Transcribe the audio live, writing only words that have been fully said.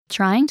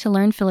Trying to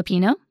learn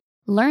Filipino?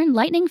 Learn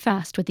lightning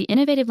fast with the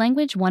Innovative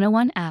Language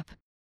 101 app.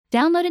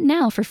 Download it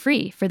now for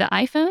free for the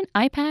iPhone,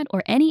 iPad,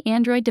 or any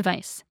Android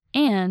device.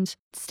 And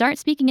start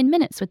speaking in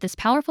minutes with this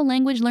powerful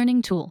language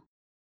learning tool.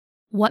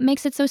 What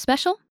makes it so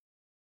special?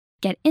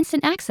 Get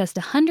instant access to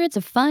hundreds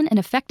of fun and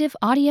effective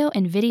audio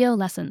and video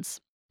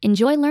lessons.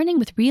 Enjoy learning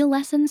with real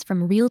lessons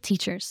from real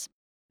teachers.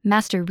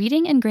 Master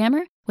reading and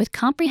grammar with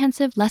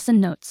comprehensive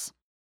lesson notes.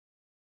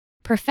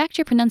 Perfect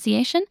your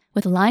pronunciation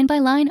with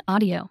line-by-line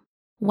audio.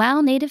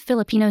 Wow native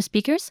Filipino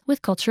speakers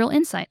with cultural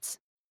insights.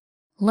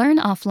 Learn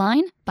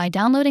offline by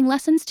downloading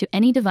lessons to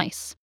any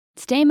device.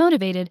 Stay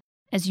motivated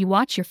as you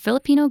watch your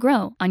Filipino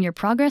grow on your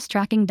progress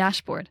tracking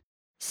dashboard.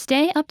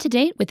 Stay up to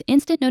date with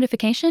instant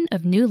notification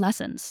of new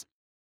lessons.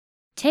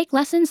 Take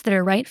lessons that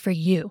are right for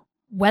you,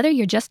 whether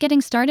you're just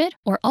getting started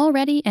or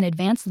already an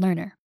advanced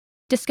learner.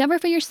 Discover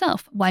for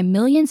yourself why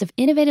millions of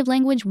Innovative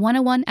Language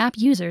 101 app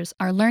users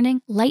are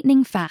learning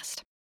lightning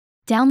fast.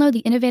 Download the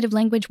Innovative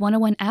Language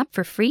 101 app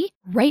for free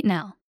right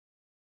now.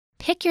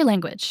 Pick your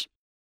language.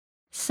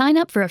 Sign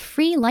up for a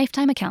free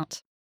lifetime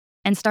account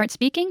and start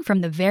speaking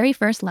from the very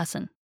first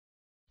lesson.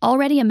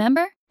 Already a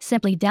member?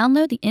 Simply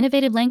download the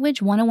Innovative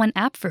Language 101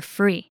 app for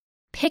free.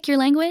 Pick your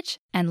language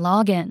and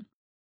log in.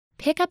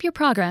 Pick up your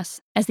progress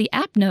as the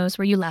app knows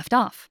where you left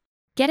off.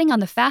 Getting on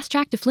the fast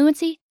track to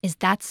fluency is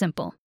that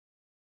simple.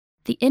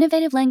 The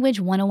Innovative Language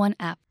 101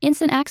 app.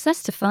 Instant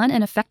access to fun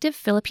and effective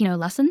Filipino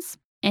lessons,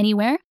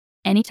 anywhere,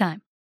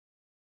 anytime.